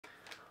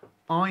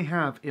I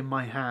have in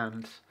my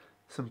hands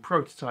some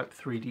prototype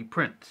 3D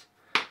prints.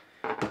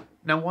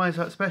 Now why is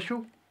that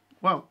special?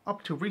 Well,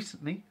 up till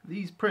recently,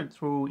 these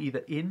prints were all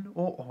either in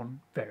or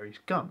on various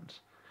guns.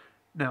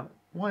 Now,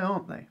 why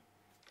aren't they?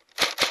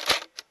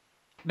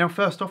 Now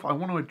first off, I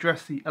want to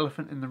address the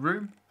elephant in the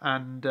room,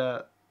 and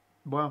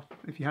well,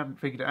 if you haven't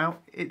figured it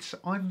out,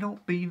 I've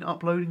not been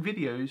uploading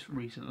videos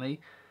recently,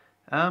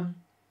 and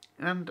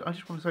I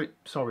just want to say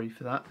sorry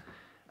for that,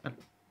 and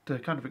to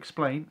kind of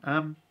explain,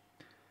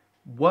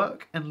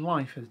 work and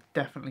life has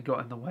definitely got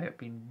in the way. I've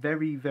been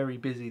very, very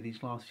busy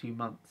these last few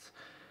months,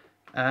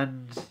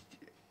 and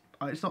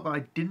it's not that I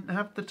didn't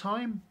have the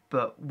time,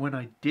 but when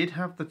I did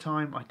have the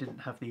time, I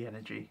didn't have the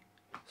energy.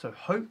 So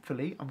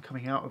hopefully I'm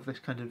coming out of this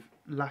kind of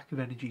lack of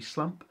energy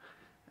slump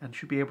and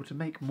should be able to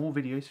make more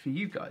videos for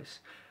you guys.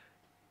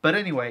 But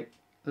anyway,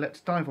 let's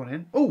dive on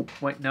in. Oh,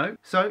 wait, no.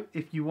 So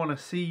if you want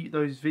to see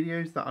those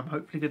videos that I'm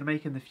hopefully going to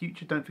make in the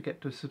future, don't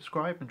forget to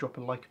subscribe and drop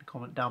a like and a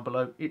comment down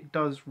below. It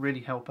does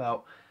really help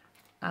out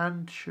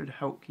and should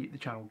help keep the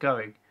channel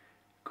going.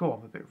 Cool,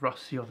 I'm a bit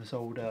rusty on this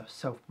old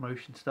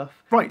self-promotion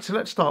stuff. Right, so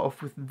let's start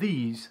off with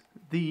these.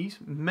 These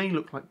may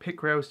look like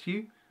pick rails to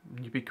you.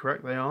 You'd be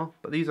correct, they are.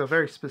 But these are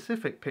very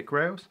specific pick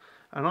rails,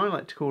 and I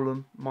like to call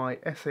them my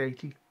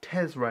SA80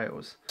 TES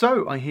Rails.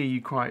 So I hear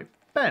you cry,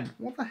 Ben,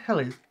 what the hell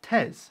is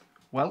TES?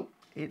 Well,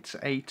 it's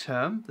a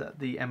term that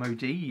the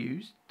MOD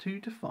used to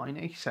define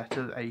a set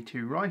of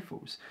A2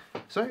 rifles.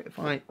 So if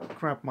I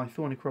grab my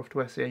Thornycroft to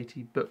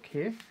SA80 book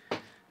here,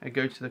 and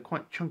go to the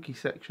quite chunky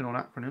section on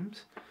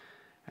acronyms,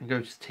 and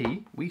go to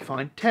T, we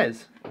find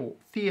TES, or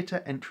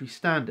Theatre Entry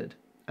Standard,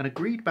 an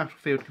agreed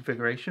battlefield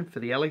configuration for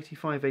the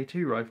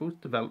L85A2 rifles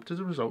developed as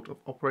a result of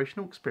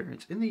operational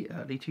experience in the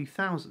early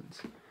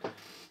 2000s.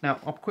 Now,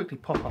 I'll quickly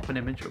pop up an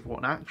image of what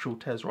an actual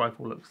TES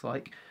rifle looks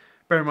like.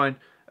 Bear in mind,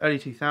 early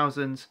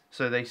 2000s,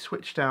 so they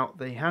switched out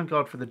the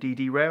handguard for the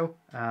DD rail,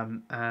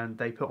 and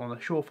they put on a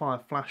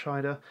Surefire flash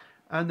hider,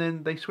 and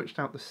then they switched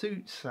out the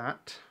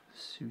SUSAT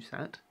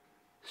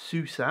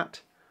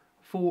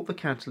for the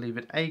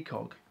cantilevered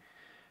ACOG.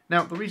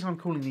 Now, the reason I'm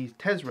calling these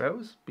TES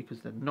rails,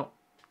 because they're not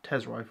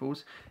TES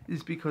rifles,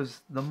 is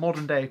because the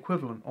modern day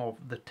equivalent of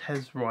the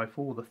TES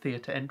rifle, or the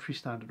Theatre Entry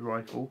Standard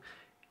rifle,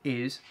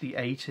 is the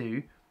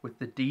A2 with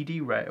the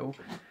DD rail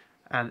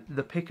and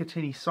the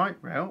Picatinny sight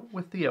rail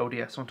with the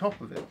LDS on top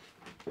of it.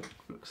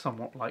 Looks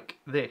somewhat like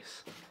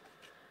this.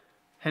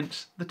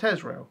 Hence the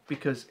TES rail,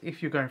 because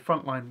if you're going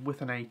frontline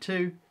with an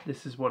A2,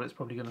 this is what it's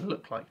probably going to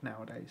look like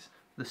nowadays.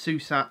 The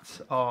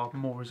SUSATs are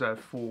more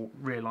reserved for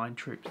rear line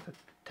troops. They're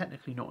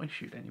technically not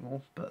issued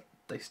anymore, but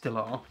they still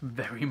are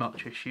very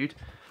much issued.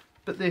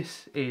 But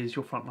this is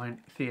your frontline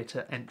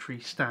theatre entry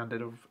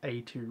standard of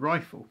A2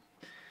 rifle.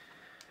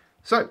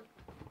 So,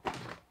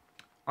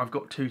 I've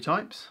got two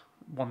types,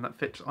 one that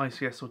fits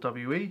ICS or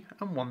WE,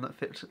 and one that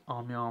fits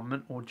Army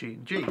Armament or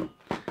G&G.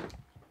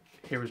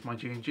 Here is my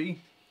G&G,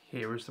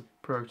 here is the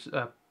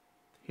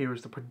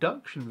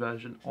production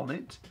version on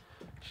it.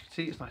 As you can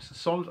see, it's nice and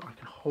solid. I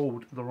can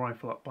hold the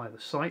rifle up by the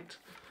sight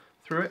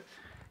through it.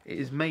 It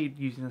is made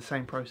using the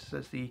same process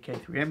as the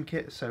EK3M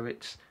kit, so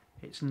it's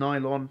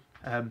nylon,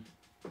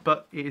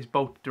 but it is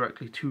bolted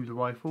directly to the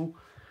rifle,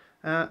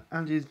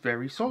 and is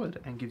very solid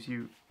and gives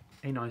you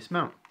a nice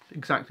mount.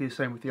 Exactly the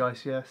same with the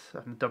ICS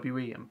and the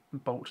WE, and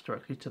bolts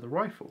directly to the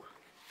rifle.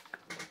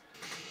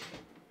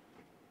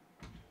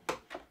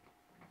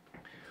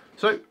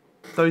 So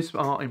those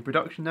are in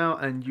production now,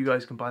 and you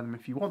guys can buy them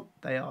if you want.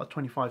 They are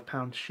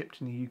 £25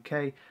 shipped in the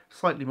UK,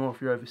 slightly more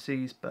if you're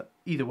overseas, but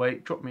either way,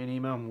 drop me an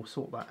email and we'll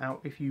sort that out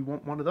if you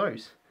want one of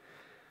those.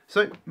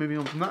 So, moving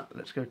on from that,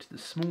 let's go to the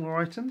smaller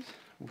items.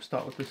 We'll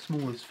start with the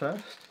smallest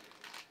first,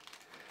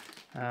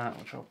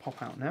 which I'll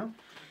pop out now,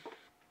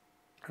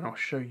 and I'll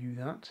show you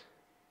that,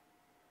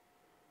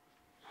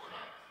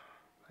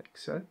 like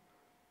so.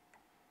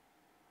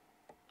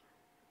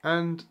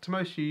 And to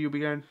most of you, you'll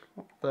be going,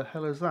 what the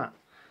hell is that?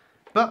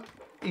 But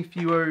if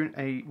you own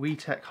a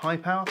WeTech High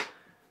Power,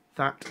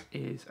 that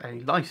is a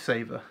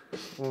lifesaver.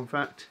 Or in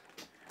fact,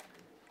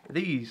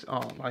 these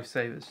are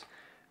lifesavers.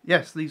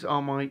 Yes, these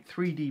are my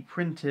 3D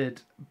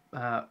printed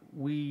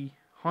WE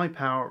High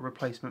Power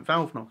replacement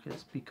valve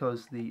knockers,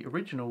 because the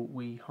original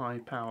WE High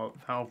Power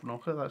valve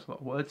knocker, that's a lot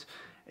of words,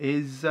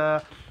 is,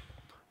 for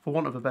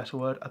want of a better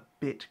word, a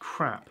bit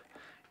crap.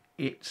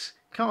 It's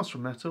cast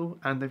from metal,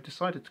 and they've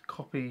decided to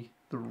copy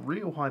the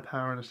real high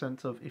power in a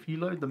sense of, if you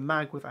load the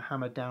mag with a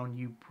hammer down,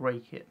 you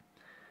break it.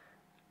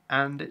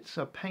 And it's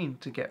a pain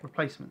to get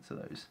replacements of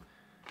those.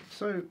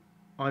 So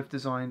I've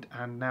designed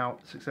and now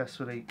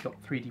successfully got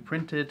 3D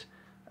printed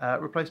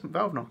replacement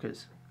valve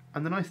knockers.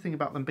 And the nice thing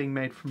about them being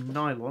made from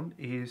nylon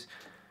is,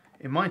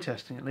 in my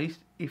testing at least,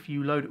 if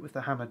you load it with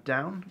the hammer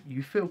down,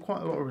 you feel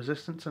quite a lot of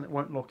resistance and it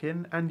won't lock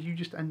in, and you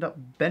just end up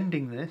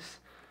bending this.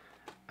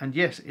 And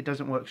yes, it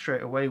doesn't work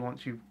straight away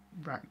once you've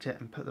racked it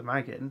and put the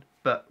mag in,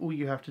 but all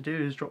you have to do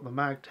is drop the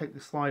mag, take the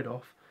slide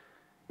off,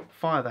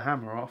 fire the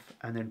hammer off,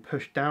 and then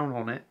push down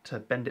on it to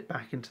bend it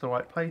back into the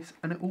right place,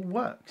 and it all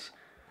works.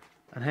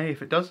 And hey,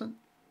 if it doesn't,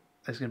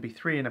 there's going to be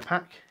 3 in a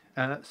pack,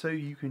 So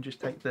you can just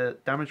take the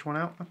damaged one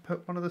out and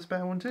put one of the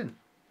spare ones in.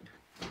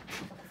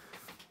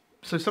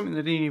 So something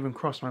that didn't even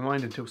cross my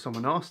mind until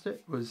someone asked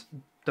it was,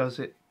 does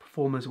it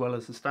perform as well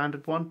as the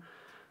standard one?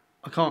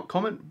 I can't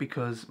comment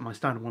because my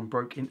standard one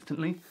broke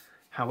instantly.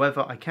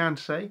 However, I can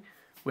say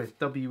with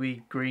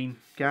WE green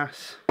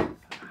gas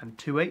and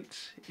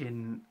 2.8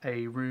 in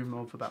a room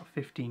of about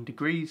 15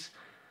 degrees,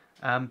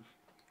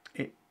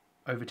 it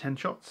over 10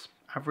 shots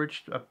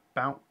averaged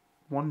about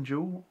 1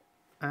 joule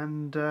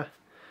and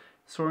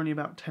saw only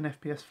about 10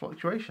 FPS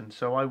fluctuation.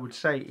 So I would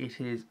say it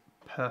is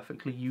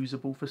perfectly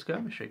usable for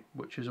skirmishing,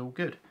 which is all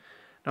good.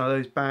 Now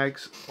those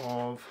bags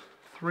of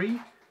 3,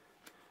 so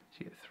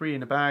you get 3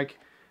 in a bag,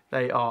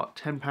 they are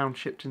 £10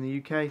 shipped in the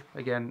UK.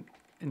 Again,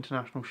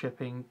 international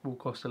shipping will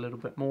cost a little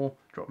bit more.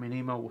 Drop me an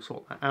email, we'll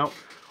sort that out.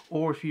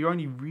 Or if you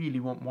only really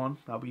want one,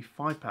 that'll be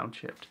 £5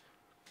 shipped.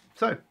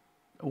 So,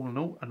 all in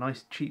all, a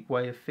nice cheap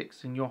way of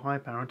fixing your high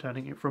power and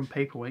turning it from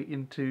paperweight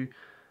into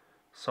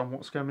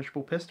somewhat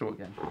skirmishable pistol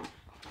again.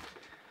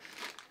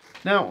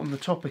 Now, on the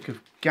topic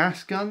of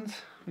gas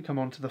guns, we come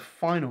on to the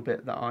final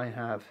bit that I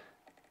have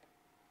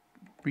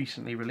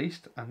recently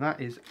released, and that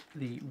is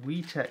the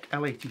WeTech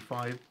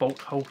L85 bolt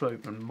hold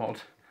open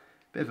mod.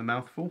 Bit of a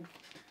mouthful,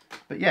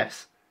 but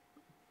yes,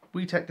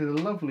 WeTech did a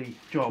lovely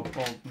job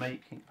of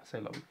making, I say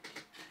lovely,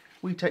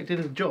 WeTech did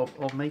a job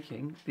of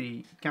making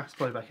the gas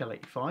blowback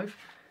L85,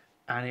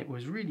 and it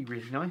was really,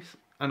 really nice.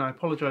 And I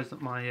apologise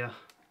that my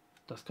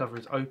dust cover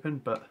is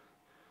open, but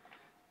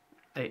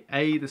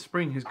A, the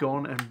spring has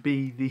gone, and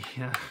B, the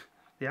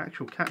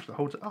actual catch that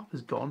holds it up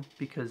is gone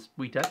because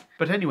WeTech.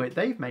 But anyway,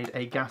 they've made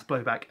a gas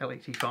blowback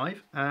L85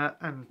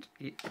 and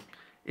it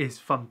is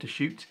fun to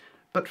shoot.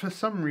 But for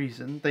some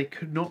reason, they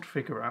could not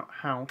figure out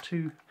how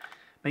to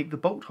make the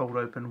bolt hold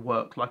open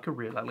work like a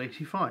real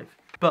L85.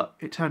 But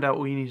it turned out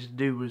all you needed to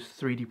do was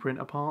 3D print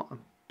a part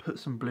and put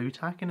some blue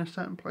tack in a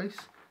certain place.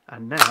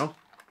 And now,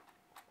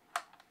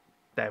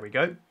 there we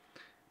go.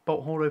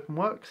 Bolt hold open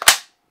works,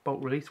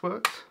 bolt release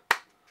works.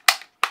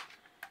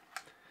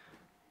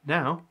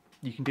 Now,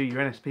 you can do your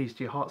NSPs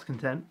to your heart's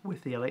content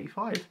with the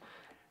L85.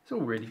 It's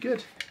all really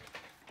good.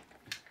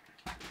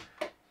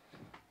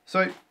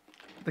 So,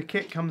 the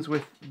kit comes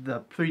with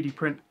the 3D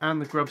print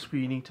and the grub screw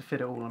you need to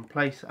fit it all in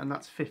place, and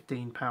that's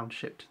 £15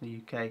 shipped to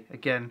the UK.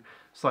 Again,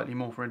 slightly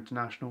more for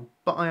international,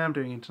 but I am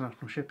doing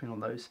international shipping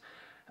on those.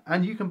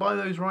 And you can buy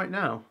those right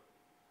now.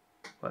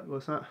 Wait,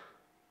 what's that?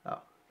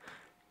 Oh.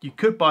 You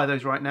could buy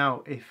those right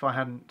now if I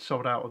hadn't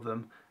sold out of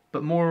them.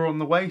 But more are on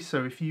the way,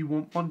 so if you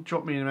want one,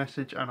 drop me a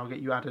message and I'll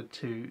get you added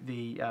to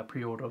the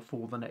pre-order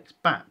for the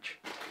next batch.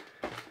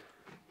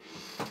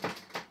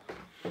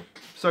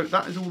 So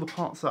that is all the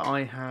parts that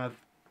I have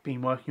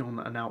been working on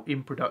that are now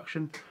in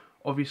production.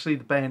 Obviously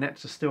the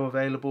bayonets are still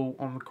available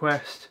on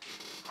request.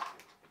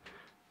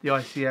 The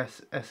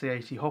ICS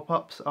SA80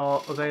 hop-ups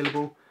are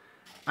available.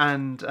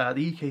 And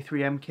the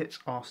EK3M kits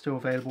are still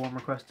available on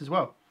request as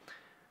well.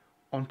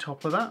 On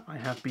top of that, I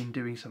have been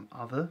doing some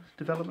other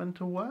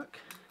developmental work.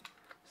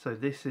 So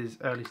this is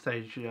early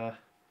stage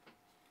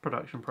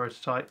production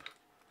prototype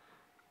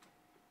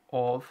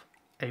of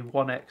a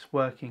 1X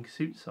working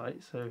suit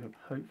sight. So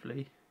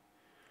hopefully,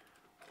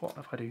 what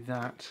if I do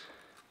that?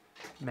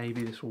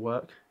 Maybe this will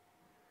work.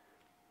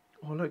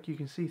 Oh look, you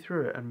can see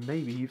through it and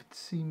maybe you can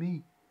see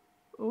me.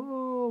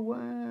 Oh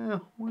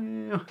wow,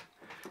 wow.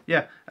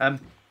 Yeah,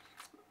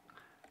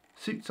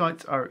 suit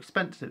sights are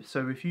expensive.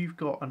 So if you've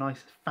got a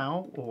nice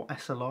FAL or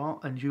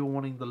SLR and you're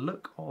wanting the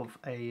look of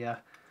a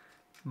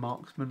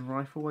marksman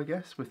rifle, I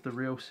guess, with the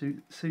real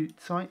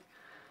suit sight,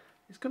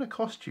 it's going to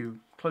cost you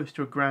close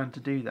to £1,000 to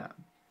do that.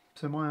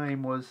 So my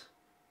aim was,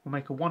 we'll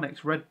make a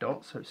 1X red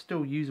dot, so it's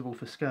still usable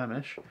for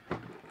skirmish,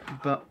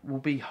 but will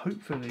be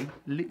hopefully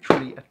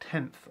literally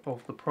 1/10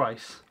 of the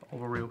price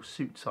of a real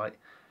suit sight.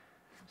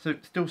 So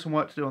still some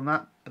work to do on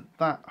that, but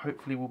that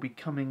hopefully will be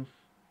coming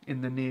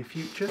in the near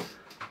future,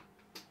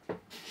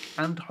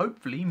 and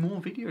hopefully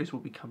more videos will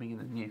be coming in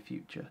the near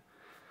future.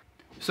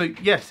 So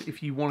yes,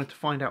 if you wanted to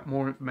find out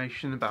more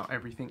information about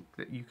everything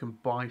that you can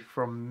buy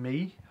from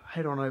me,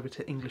 head on over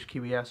to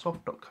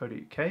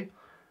englishkiwiairsoft.co.uk.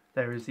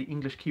 There is the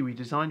English Kiwi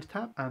Designs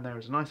tab, and there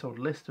is a nice old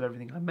list of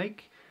everything I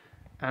make.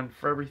 And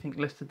for everything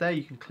listed there,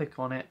 you can click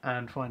on it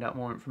and find out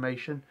more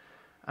information.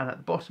 And at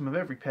the bottom of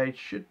every page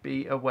should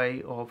be a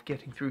way of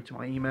getting through to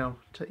my email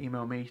to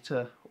email me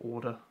to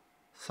order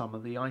some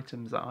of the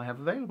items that I have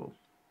available.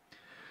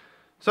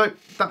 So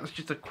that's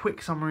just a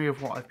quick summary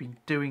of what I've been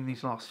doing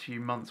these last few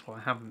months while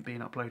I haven't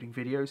been uploading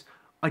videos.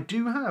 I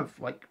do have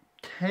like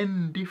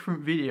 10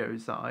 different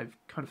videos that I've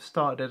kind of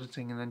started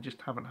editing and then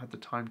just haven't had the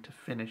time to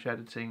finish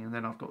editing, and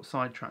then I've got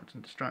sidetracked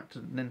and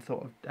distracted and then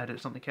thought I'd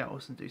edit something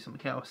else and do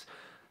something else.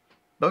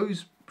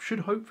 Those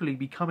should hopefully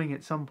be coming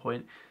at some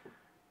point.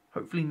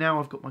 Hopefully now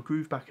I've got my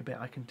groove back a bit,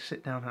 I can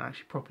sit down and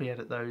actually properly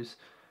edit those.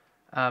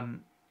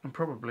 And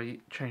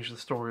probably change the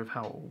story of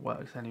how it all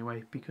works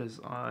anyway, because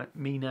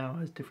me now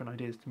has different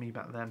ideas to me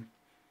back then.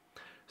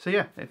 So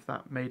yeah, if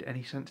that made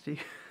any sense to you.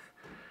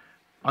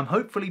 I'm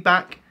hopefully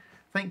back.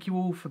 Thank you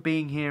all for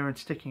being here and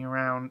sticking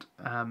around.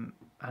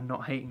 and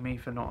not hating me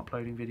for not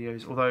uploading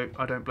videos, although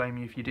I don't blame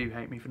you if you do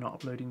hate me for not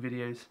uploading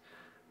videos.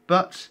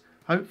 But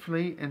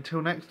hopefully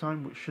until next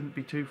time, which shouldn't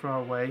be too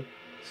far away,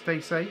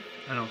 stay safe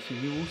and I'll see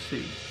you all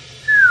soon.